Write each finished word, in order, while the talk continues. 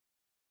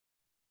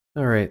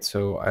All right,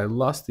 so I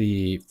lost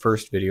the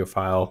first video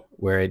file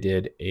where I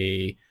did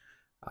a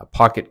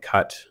pocket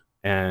cut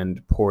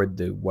and poured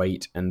the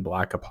white and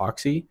black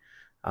epoxy.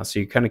 So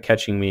you're kind of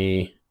catching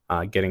me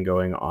getting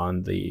going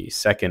on the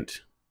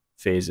second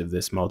phase of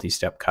this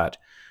multi-step cut.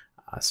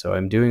 So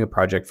I'm doing a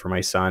project for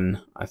my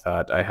son. I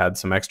thought I had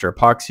some extra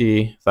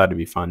epoxy. Thought it'd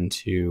be fun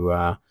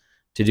to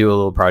do a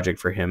little project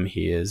for him.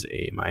 He is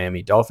a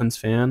Miami Dolphins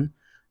fan.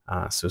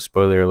 So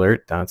spoiler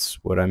alert,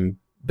 that's what I'm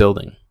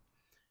building.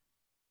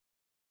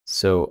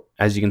 So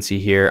as you can see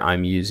here,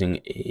 I'm using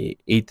a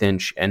 1/8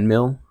 inch end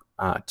mill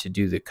to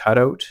do the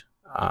cutout.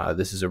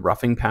 This is a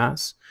roughing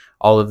pass.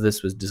 All of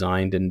this was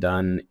designed and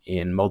done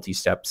in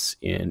multi-steps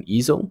in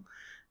easel.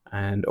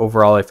 And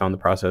overall, I found the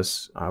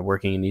process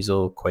working in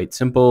easel quite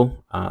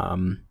simple,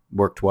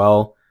 worked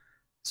well.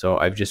 So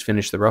I've just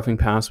finished the roughing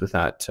pass with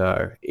that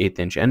 1/8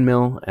 inch end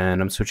mill,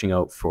 and I'm switching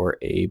out for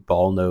a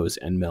ball nose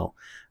end mill.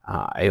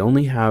 I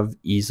only have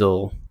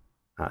easel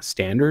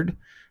standard.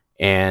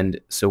 And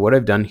so what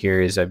I've done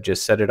here is I've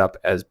just set it up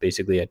as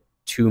basically a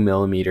 2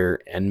 mm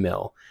end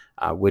mill,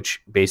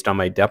 which based on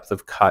my depth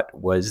of cut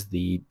was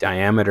the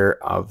diameter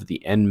of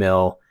the end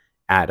mill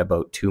at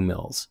about 2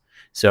 mils.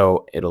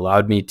 So it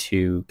allowed me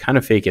to kind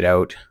of fake it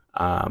out.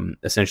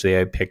 Essentially,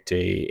 I picked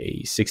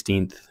a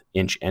 16th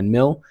inch end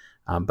mill,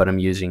 but I'm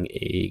using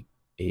a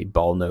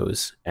ball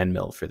nose end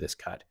mill for this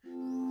cut.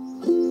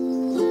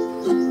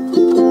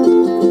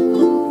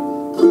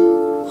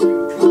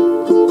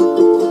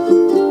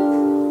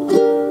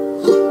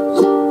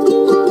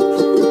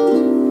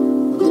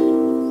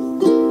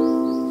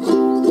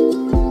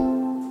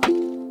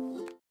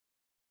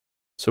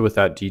 So with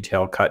that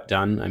detail cut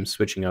done, I'm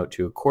switching out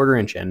to a 1/4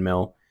 inch end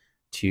mill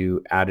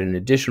to add an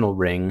additional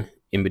ring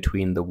in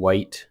between the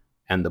white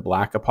and the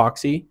black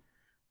epoxy,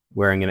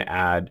 where I'm going to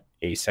add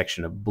a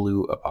section of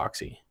blue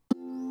epoxy.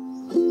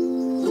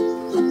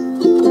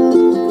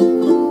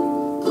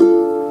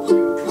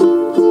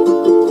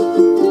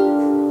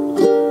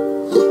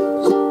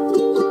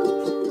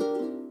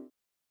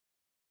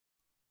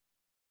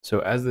 So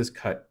as this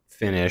cut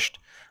finished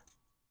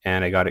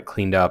and I got it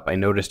cleaned up, I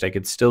noticed I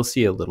could still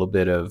see a little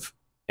bit of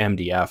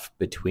MDF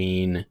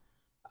between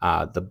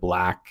the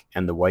black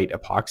and the white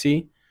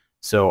epoxy.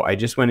 So I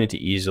just went into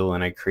easel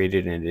and I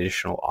created an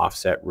additional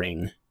offset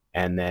ring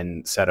and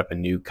then set up a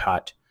new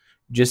cut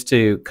just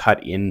to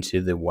cut into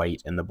the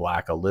white and the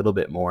black a little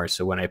bit more.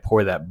 So when I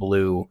pour that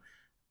blue,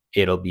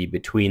 it'll be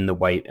between the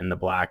white and the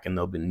black and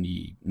there'll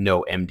be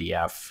no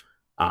MDF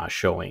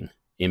showing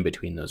in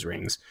between those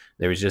rings.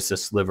 There was just a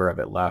sliver of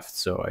it left,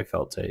 so I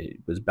felt it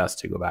was best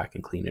to go back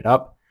and clean it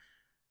up.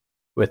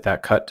 With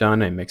that cut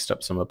done, I mixed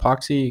up some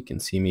epoxy. You can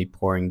see me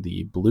pouring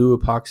the blue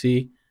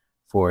epoxy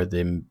for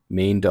the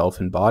main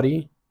dolphin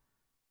body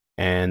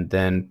and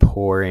then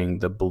pouring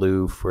the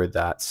blue for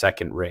that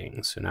second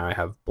ring. So now I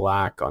have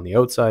black on the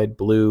outside,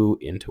 blue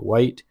into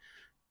white,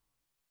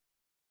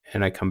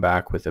 and I come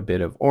back with a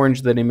bit of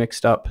orange that I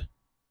mixed up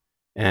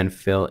and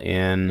fill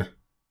in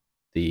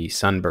the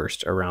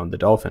sunburst around the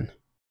dolphin.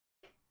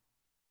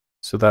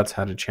 So that's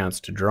had a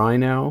chance to dry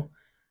now,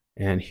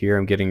 and here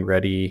I'm getting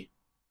ready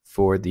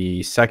for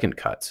the second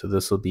cut. So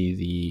this will be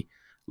the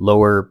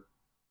lower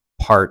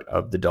part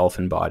of the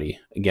dolphin body.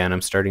 Again,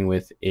 I'm starting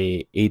with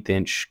a 1/8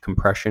 inch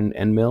compression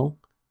end mill.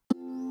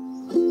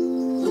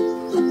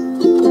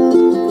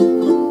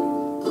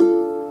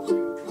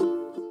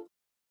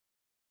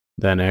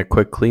 Then a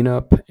quick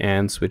cleanup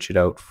and switch it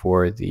out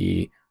for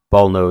the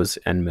ball nose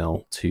end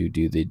mill to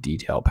do the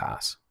detail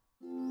pass.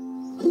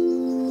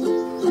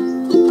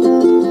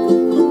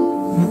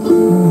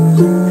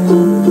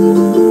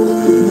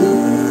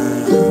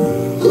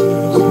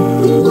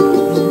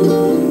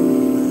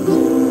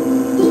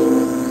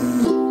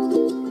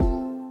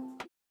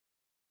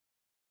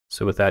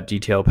 So with that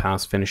detail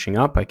pass finishing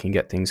up, I can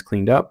get things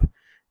cleaned up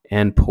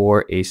and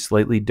pour a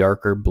slightly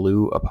darker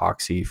blue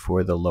epoxy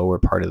for the lower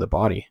part of the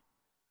body.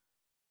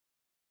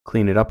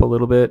 Clean it up a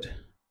little bit,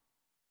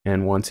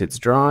 and once it's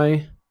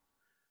dry,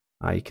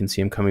 you can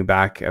see I'm coming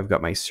back. I've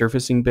got my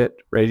surfacing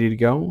bit ready to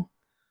go.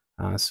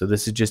 So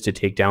this is just to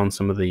take down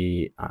some of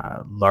the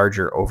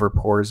larger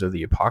overpours of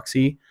the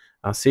epoxy,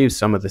 save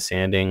some of the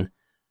sanding,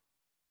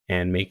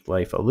 and make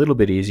life a little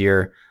bit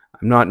easier.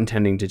 I'm not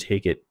intending to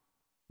take it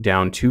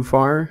down too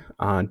far,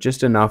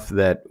 just enough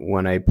that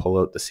when I pull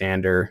out the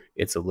sander,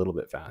 it's a little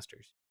bit faster.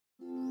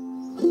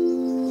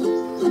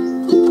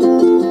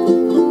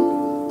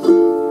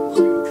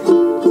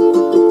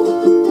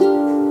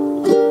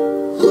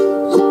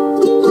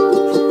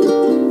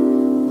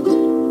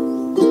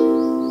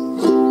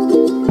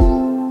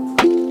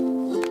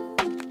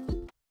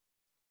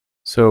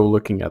 So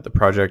looking at the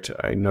project,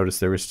 I noticed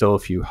there were still a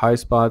few high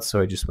spots,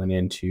 so I just went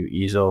into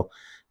easel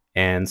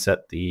and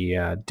set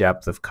the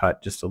depth of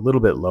cut just a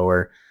little bit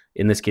lower.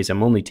 In this case,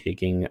 I'm only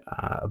taking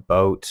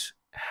about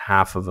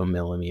 1/2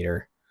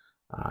 millimeter.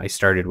 I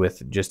started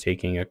with just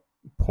taking a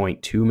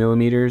 0.2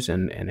 millimeters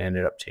and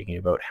ended up taking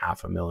about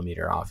 1/2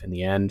 millimeter off in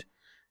the end,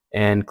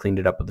 and cleaned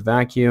it up with the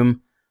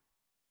vacuum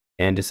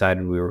and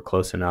decided we were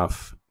close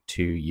enough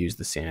to use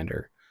the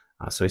sander.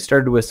 So I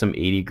started with some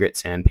 80 grit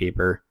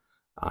sandpaper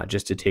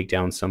just to take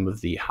down some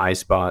of the high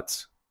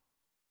spots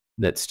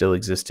that still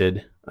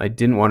existed. I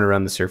didn't want to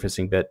run the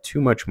surfacing bit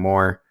too much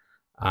more,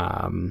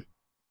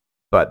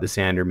 but the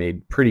sander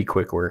made pretty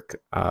quick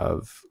work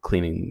of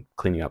cleaning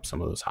up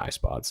some of those high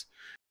spots.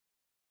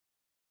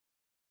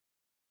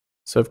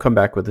 So I've come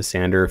back with the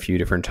sander a few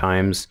different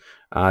times,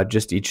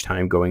 just each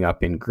time going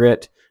up in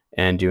grit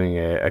and doing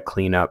a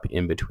cleanup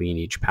in between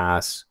each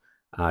pass,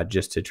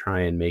 just to try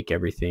and make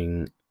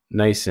everything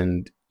nice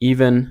and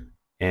even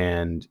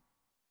and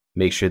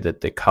make sure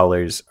that the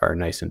colors are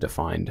nice and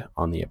defined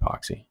on the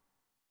epoxy.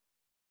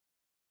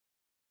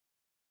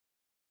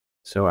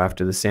 So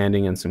after the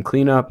sanding and some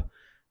cleanup,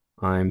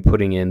 I'm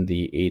putting in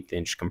the 1/8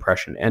 inch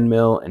compression end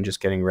mill and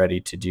just getting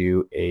ready to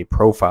do a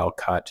profile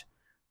cut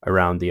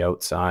around the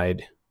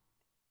outside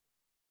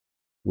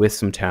with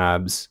some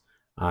tabs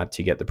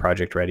to get the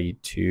project ready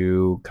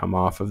to come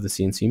off of the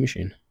CNC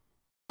machine.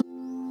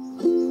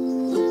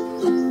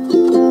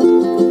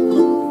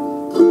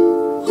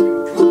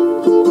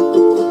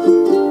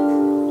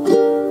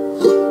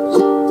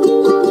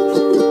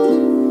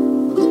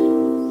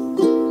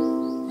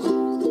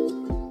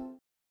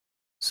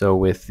 So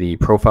with the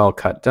profile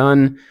cut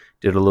done,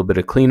 did a little bit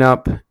of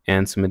cleanup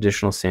and some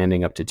additional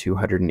sanding up to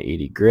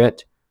 280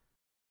 grit.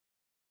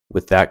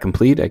 With that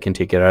complete, I can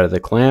take it out of the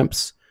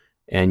clamps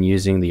and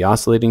using the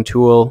oscillating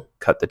tool,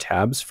 cut the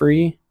tabs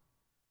free.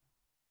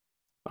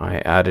 I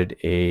added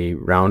a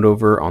round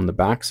over on the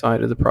back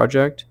side of the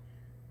project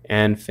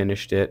and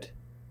finished it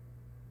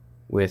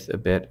with a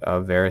bit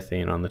of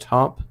varathane on the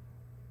top.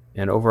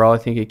 And overall, I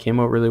think it came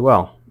out really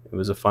well. It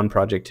was a fun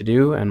project to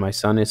do, and my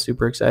son is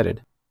super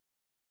excited.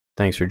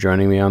 Thanks for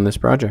joining me on this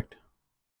project.